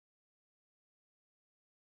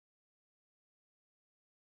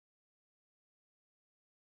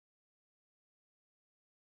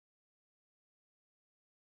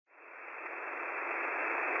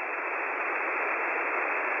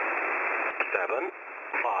7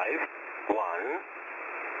 5 1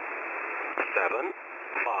 7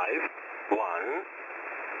 5 1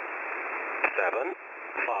 7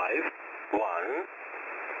 5 1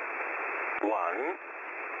 1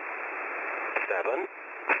 7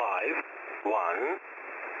 5 1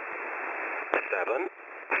 7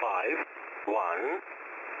 5 1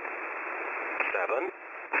 7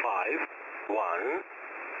 5 1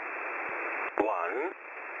 1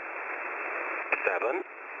 7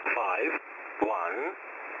 5 1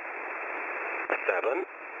 7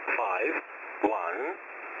 5 1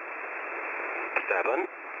 7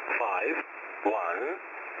 5 1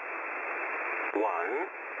 1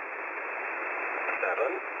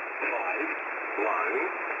 7 5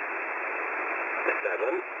 1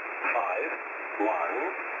 7 5 1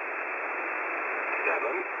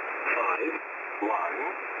 7 5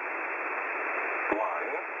 1 1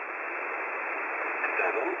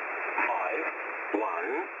 7 5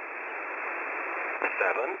 1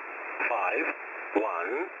 7 5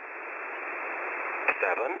 1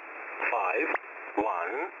 7 5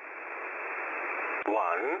 1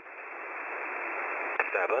 1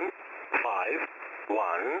 7 5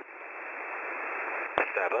 1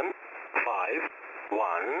 7 5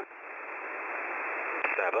 1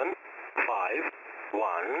 7 5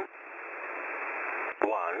 1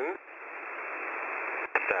 1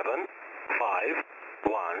 7 5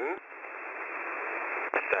 1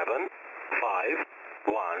 7 5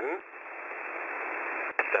 1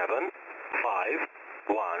 7 5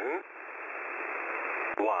 1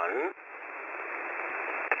 1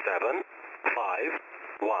 7 5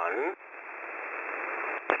 1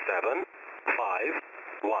 7 5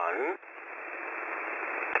 1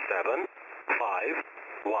 7 5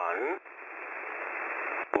 1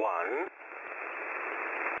 1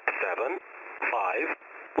 7 5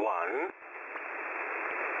 1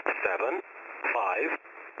 7 5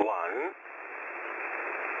 1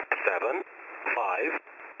 7 5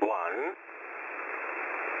 1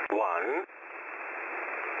 1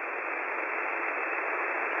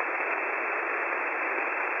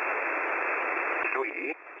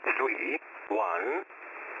 3 3 1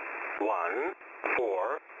 1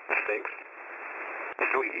 4 6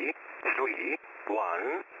 3 3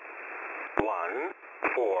 1 1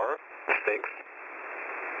 4 6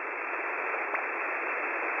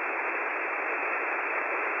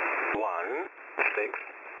 1 6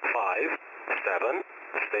 5 7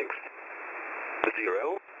 6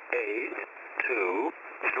 0 8 2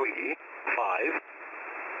 3 5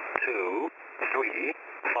 2 3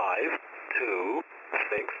 5 2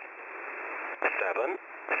 6 7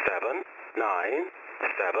 7 9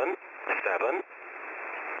 7 7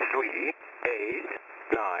 3 8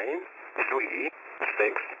 9 3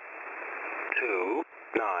 6 2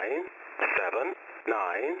 9 7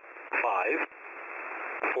 9 5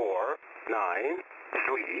 4 9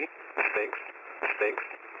 3 6 6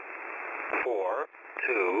 4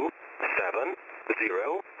 2 7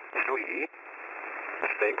 0 3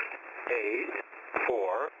 6 8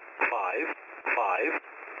 4 5 5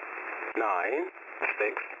 9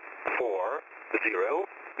 6 4 0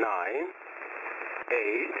 9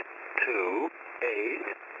 8 2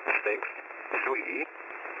 8 6 3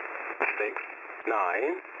 6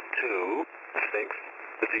 9 2 6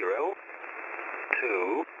 0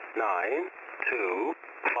 2 9 2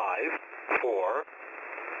 5 4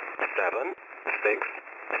 7 6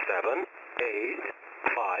 7 8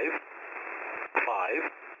 5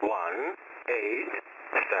 5 1 8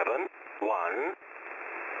 7 1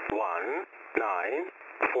 1 9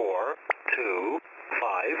 4 2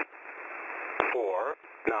 5 4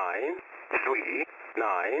 9 3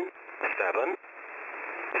 9 7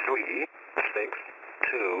 3 6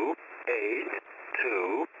 2 8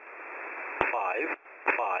 2 5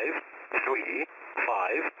 5 3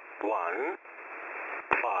 5 1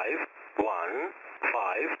 5 1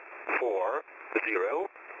 5 4 0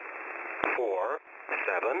 4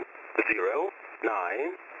 7 0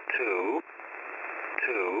 9 2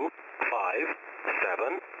 2 5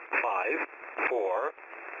 7 5 4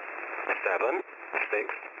 7 6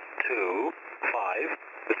 2 5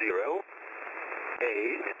 0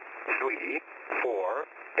 8 3 4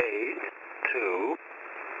 8 2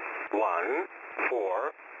 1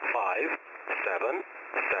 4 5 7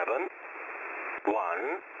 7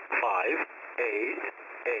 1 5 8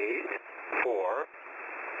 8 4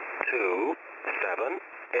 2 7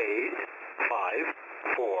 8 5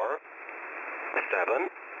 4 7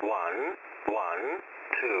 1 1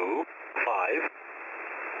 2 5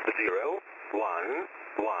 0 1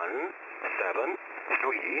 1 7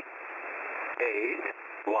 3 8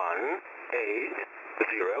 1 8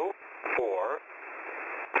 0 4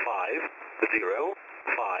 5 0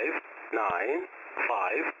 5 9,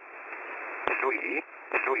 5, 3,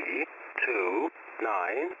 3, 2,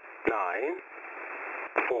 9, 9,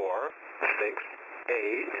 4, 6,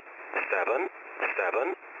 8, 7,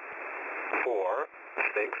 7, 4,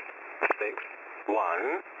 6, 6,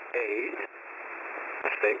 1, 8,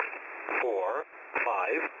 6, 4,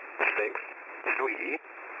 5, 6, 3,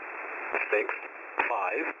 6,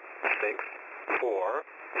 5, 6, 4,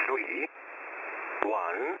 3,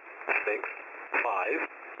 1, 6, 5,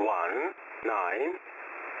 1, 9,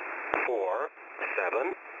 4,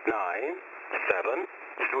 7, 9, 7,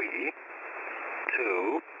 3,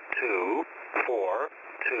 2, 2, 4,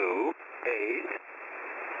 2, 8,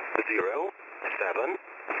 0, 7,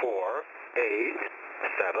 4, 8,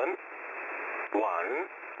 7, 1,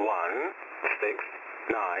 1, 6,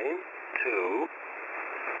 9, 2,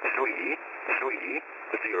 3, 3,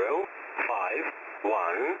 0, 5,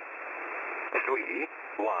 1, 3,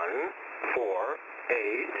 1, 4,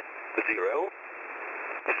 8, 0,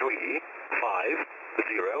 3, 5,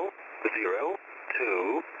 0, 0,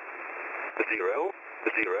 2, 0,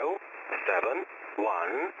 0, 7,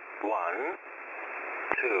 1, 1,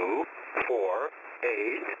 2, 4,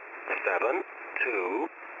 8, 7, 2,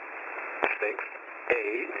 6,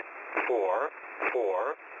 8, 4,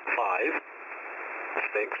 4, 5,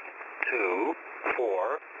 6, 2,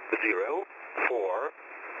 4, 0, 4,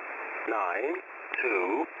 9,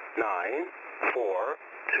 2, 9, 4,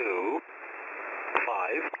 2,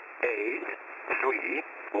 5, 8, 3,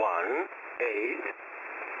 1, 8,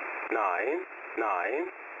 9, 9,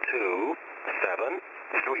 2, 7,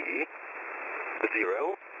 3,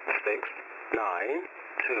 0, 6, 9,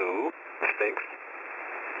 2, 6,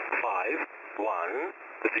 5, 1,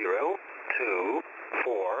 0, 2,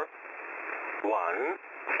 4, 1,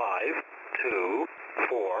 5, 2,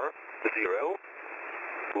 4, 0,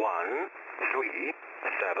 1, 3,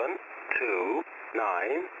 7, 2,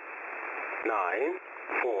 9, 9,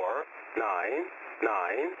 4, 9,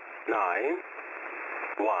 9, 9,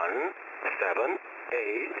 1, 7,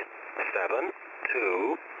 8, 7,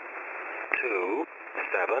 2, 2,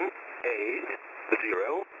 7, 8,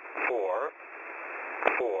 0, 4,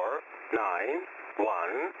 4, 9,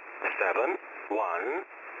 1, 7, 1,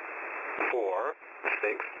 4,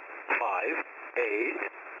 6, 5, 8,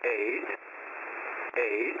 8,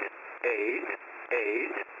 8, 8,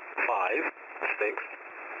 8, 5, 6,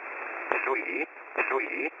 3,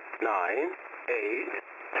 3, 9, 8,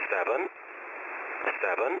 7,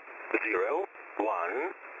 7, 0,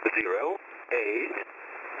 1, 0, 8,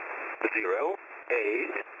 0,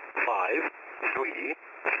 8, 5, 3,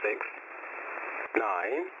 6,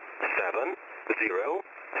 9, 7, 0,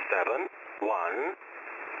 7, 1,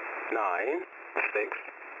 9, 6,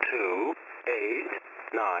 2, 8,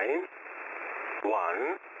 9,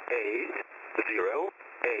 1, 8, 0,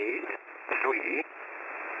 8, 3,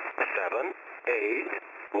 7, 8,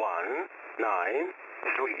 1, 9,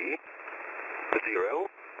 3, 0,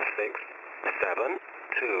 6, 7,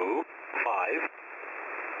 2, 5,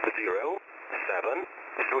 0, 7,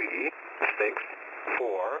 3, 6,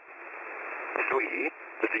 4, 3,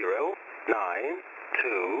 0, 9,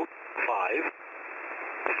 2, 5,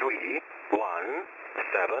 3, 1,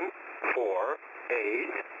 7, 4,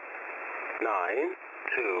 8, 9,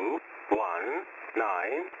 2, 1,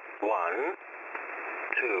 9, 1,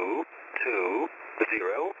 2, 2,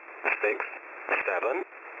 0, 6, 7,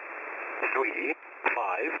 3,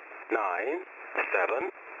 5, 9,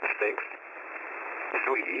 7, 6,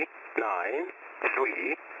 3, 9,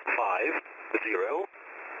 3, 5, 0,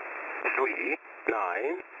 3,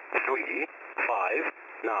 9, 3, 5,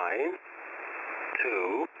 9,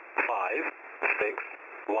 2, 5, 6,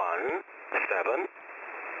 1, 7,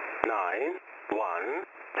 9, 1,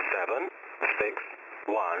 7, 6,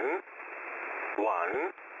 1,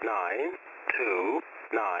 1, 9, 2,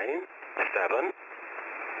 9, 7,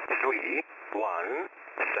 3, 1,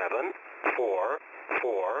 7, 4,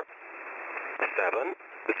 4, 7,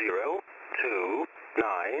 0, 2,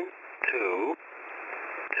 9, 2,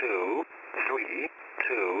 2, 3,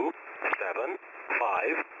 2, 7,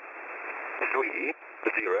 5, 3,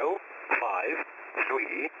 0, 5,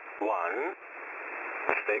 3, 1,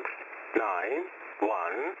 6, 9,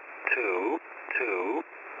 1, 2, 2,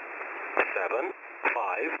 7,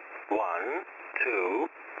 5, 1, 2,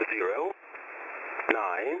 0,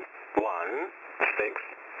 9, 1, 6,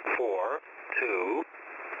 4, 2,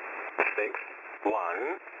 6,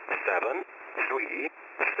 1, 7, 3,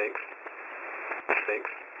 6, 6,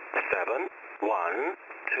 7, 1,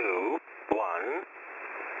 2, 1,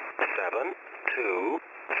 7, 2,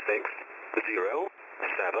 6, 0,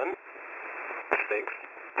 7, 6,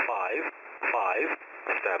 5, 5,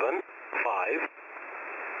 7, 5,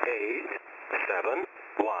 8, 7,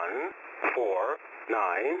 1,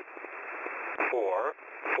 9, 4,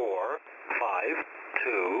 4, 5,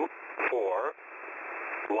 2, 4,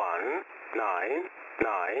 1, 9,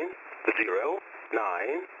 9, 0,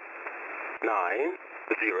 9, 9,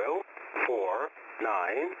 0, 4,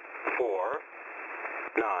 9, 4,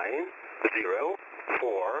 9, 0,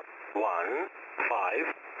 4, 1, 5,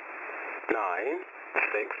 9,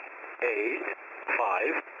 6, 8,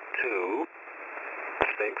 5, 2,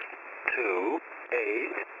 6, 2,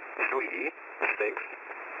 8, 3, 6,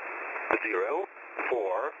 0,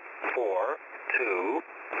 4, 4, 2,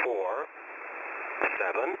 4,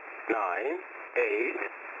 7, 9, 8,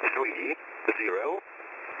 3, 0,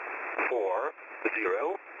 4,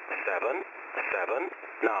 0, 7, 7,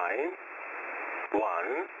 9,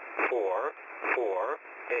 1, 4, 4,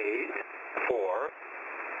 8, 4,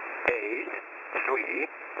 8, 3,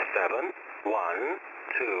 7, 1,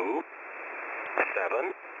 2,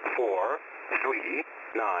 7, 4, 3,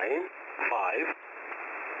 9, 5,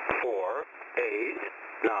 4, 8,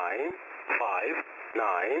 9, 5,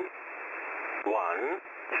 9, 1,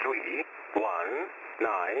 3, 1,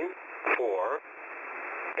 9, 4,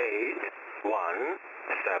 8, 1,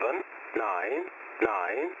 7, 9,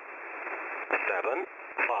 9, 7,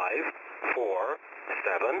 5, 4,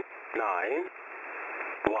 7, 9,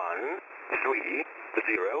 1, 3,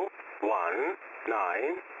 0, 1,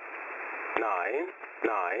 9, 9,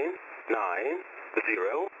 9, 9,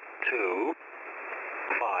 0, 2,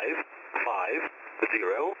 5, 5,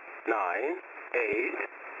 0, 9, 8,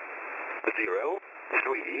 0,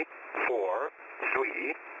 3, 4,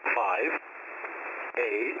 3, 5,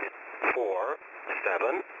 8, 4,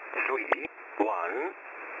 7, 3, 1,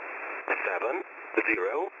 7,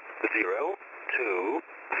 0, 0, 2,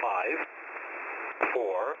 5,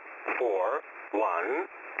 4, 4, 1,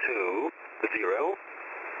 2, 0,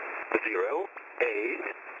 0, 8,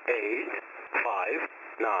 8, 5,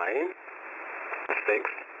 9, 6,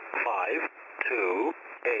 5, 2,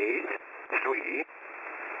 8, 3,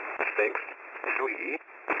 6, 3,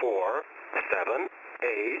 4, 7,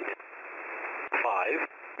 8, 5,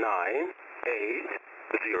 9, 8,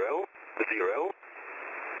 0, 0,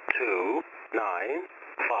 2, 9,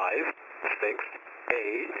 5, 6,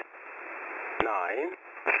 8, 9,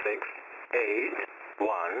 6, 8,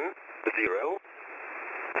 1, 0,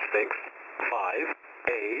 6, 5,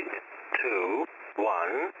 8, 2,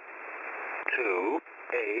 1, 2,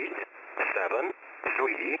 8, 7,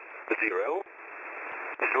 3, 0,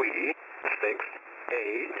 3, 6,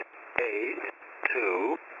 8, 8,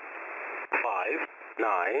 2, 5,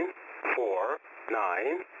 9, 4,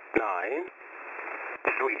 9, 9,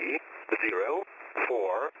 3, 0,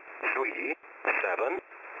 4, 3, 7,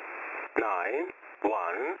 9,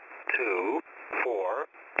 1, 2, 4,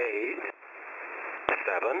 8,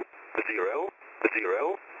 7, 0,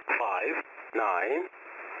 0, 5, 9,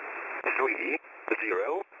 3,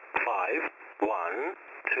 0, 5, 1,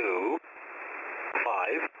 2,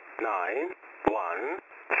 5, 9, 1,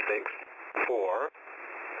 6, 4,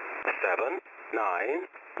 7, 9,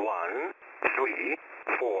 1, 3,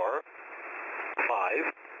 4,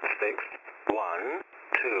 5, 6, 1,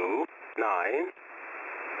 2, 9,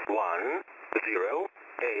 1, 0,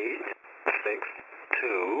 8, 6,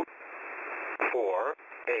 2, 4,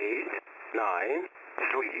 8, 9,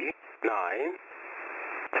 3, 9,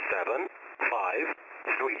 7, 5,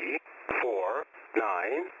 3, 4,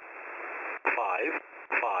 9, 5,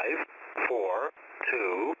 5, 4,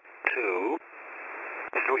 2, 2,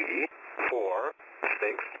 3, 4,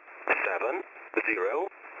 6, 7, 0,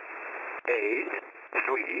 8,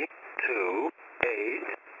 3, 2,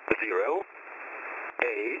 8, 0,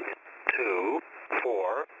 8, 2,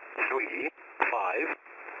 4, 3, 5,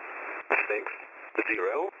 6,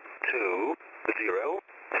 0, 2, 0,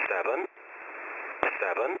 7,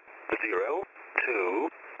 7, 0, 2,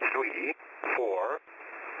 3, 4,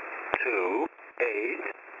 2,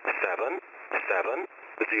 8, 7, 7,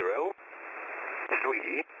 0,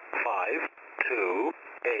 3, 5, 2,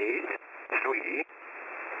 8, 3,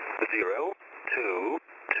 0, 2,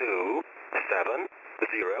 2, 7,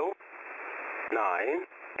 0, 9,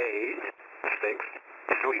 8, 6,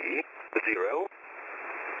 3, 0,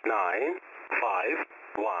 9, 5,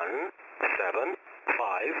 1, 7,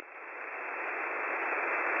 5,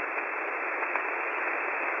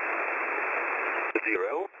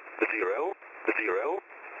 0, 0, 0,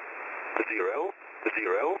 0,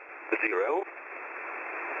 0, 0,